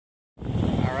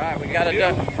right, we got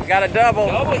a double.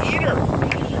 Double eater.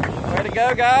 Way to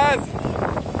go, guys.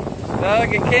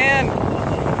 Doug and Ken.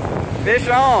 Fish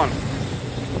on.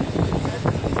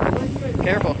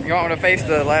 Careful, you don't want to face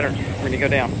the ladder when you go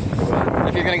down.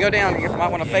 If you're going to go down, you might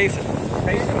want to face it.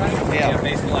 Face the ladder? Yeah,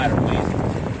 face the ladder, please.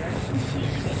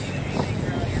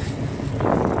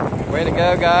 Way to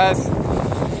go, guys.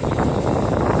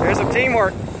 There's some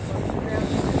teamwork.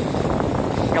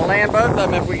 We're gonna land both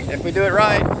of them if we do it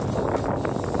right.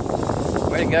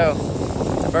 Way to go.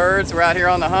 The birds, we're out here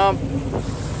on the hump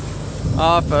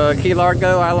off Key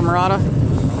Largo, Isla Mirada.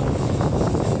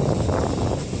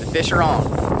 The fish are on.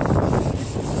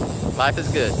 Life is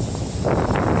good.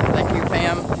 Thank you,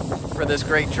 Pam, for this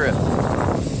great trip.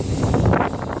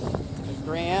 There's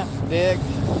Grant, Dick,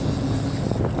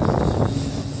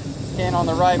 Ken on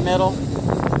the right middle.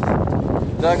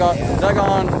 Dug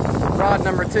on rod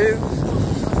number 2.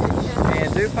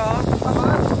 And Dupaw.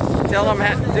 Tell them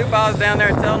Dupaw's down there.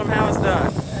 Tell them how it's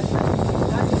done.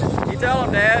 You tell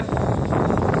them, Dad.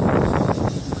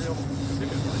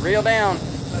 Reel down.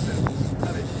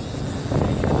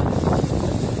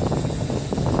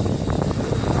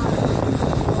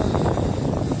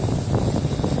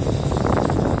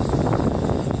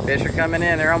 Fish are coming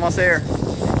in. They're almost there.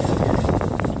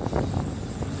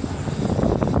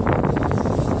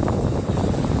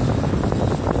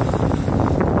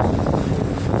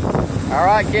 All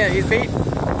right, Ken,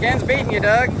 Ken's beating you,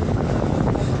 Doug.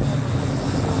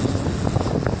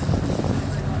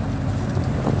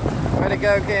 Way to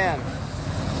go, Ken.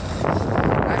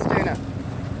 Nice tuna.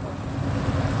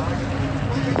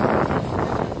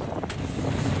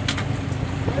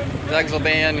 Doug's will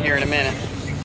be in here in a minute.